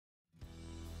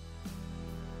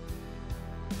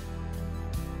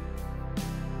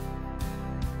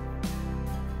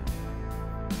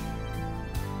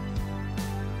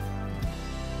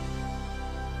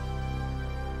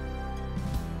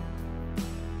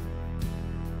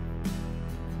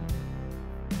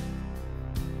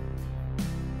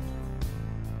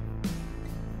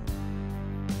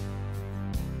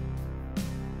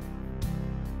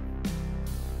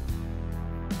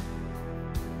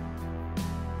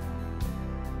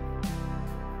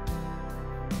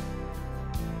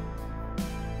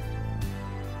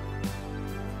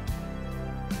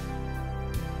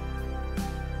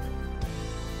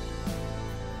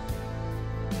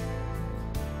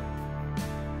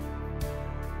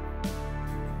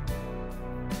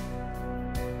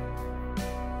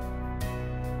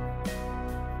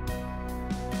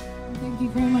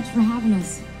thank you very much for having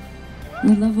us.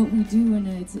 We love what we do, and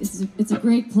it's a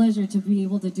great pleasure to be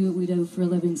able to do what we do for a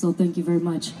living, so thank you very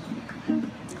much.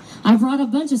 I brought a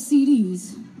bunch of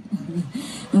CDs,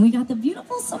 and we got the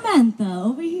beautiful Samantha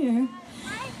over here.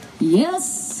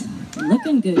 Yes,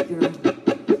 looking good,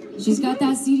 girl. She's got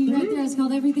that CD right there. It's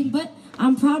called Everything But.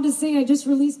 I'm proud to say I just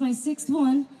released my 6th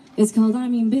one. It's called I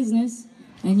Mean Business,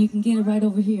 and you can get it right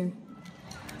over here.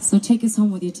 So take us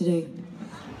home with you today.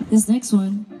 This next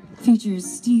one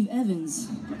features Steve Evans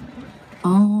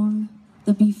on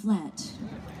the B flat,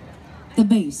 the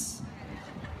bass.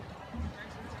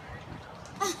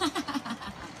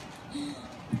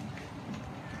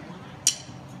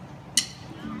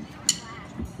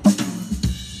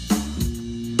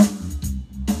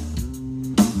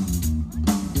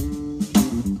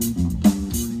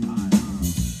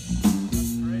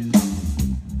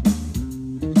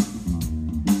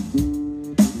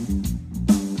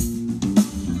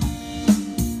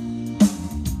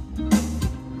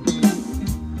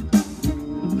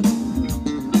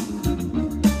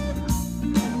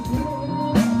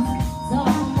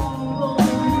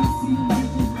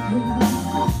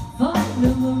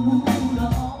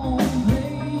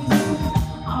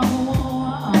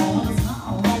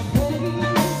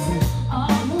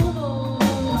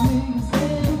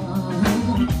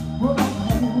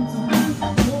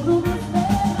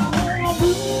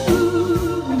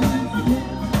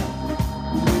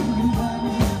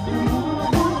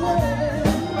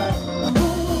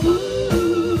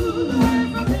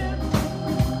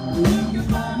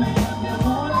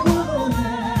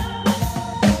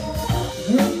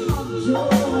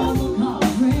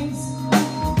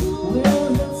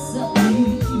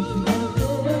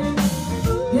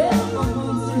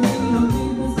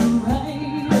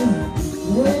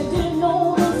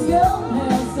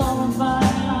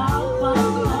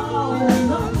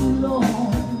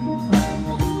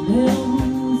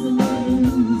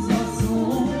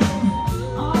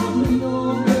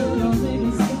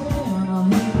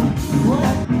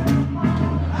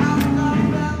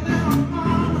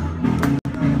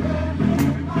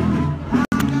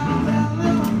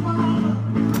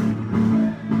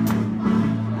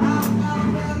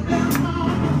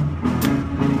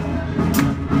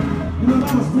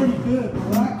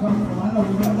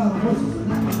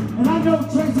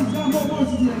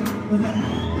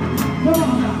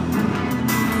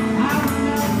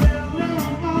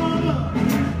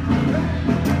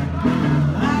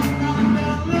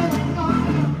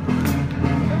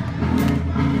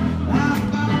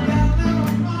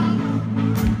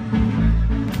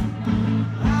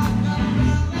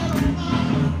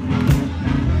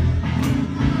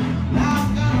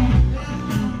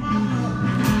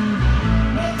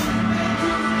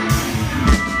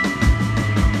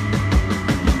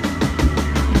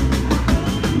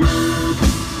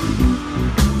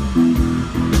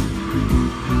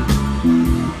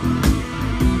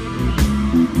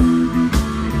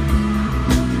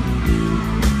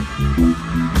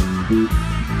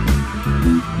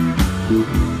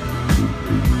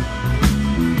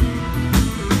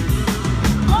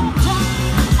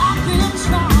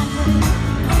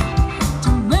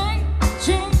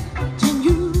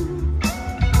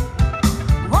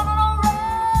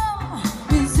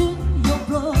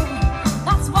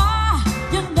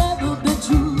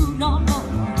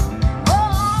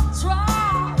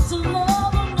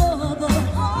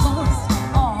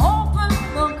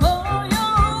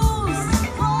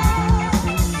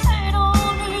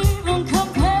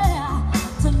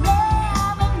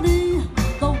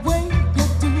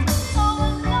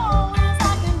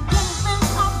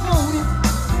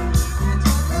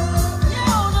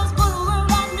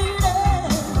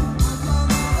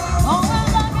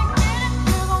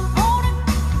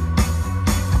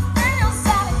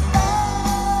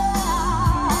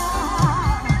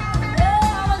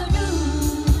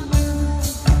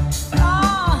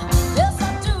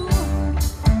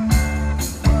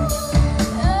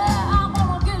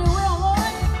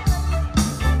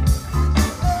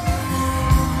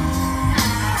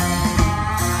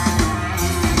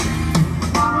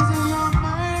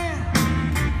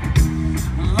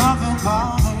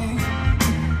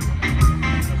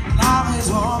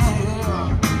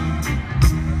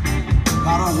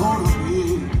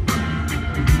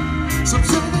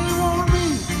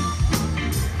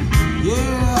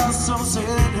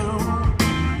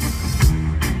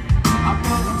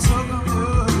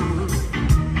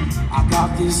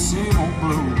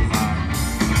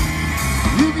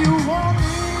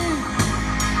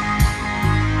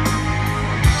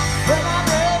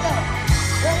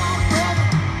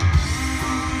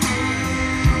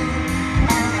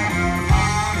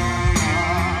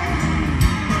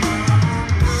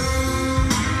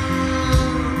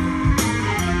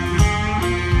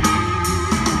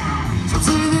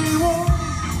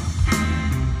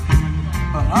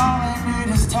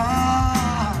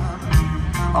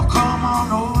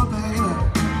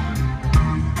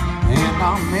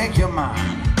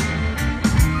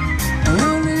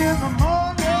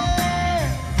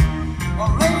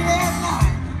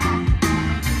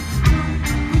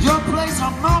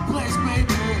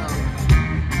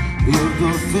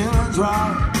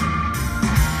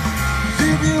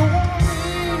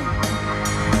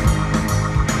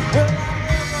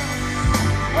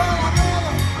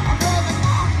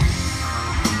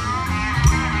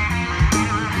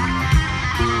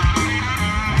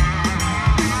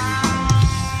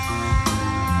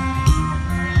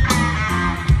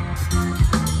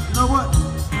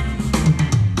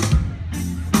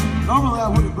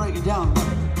 me down.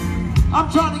 I'm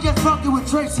trying to get funky with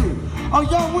Tracy. Are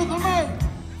y'all with me?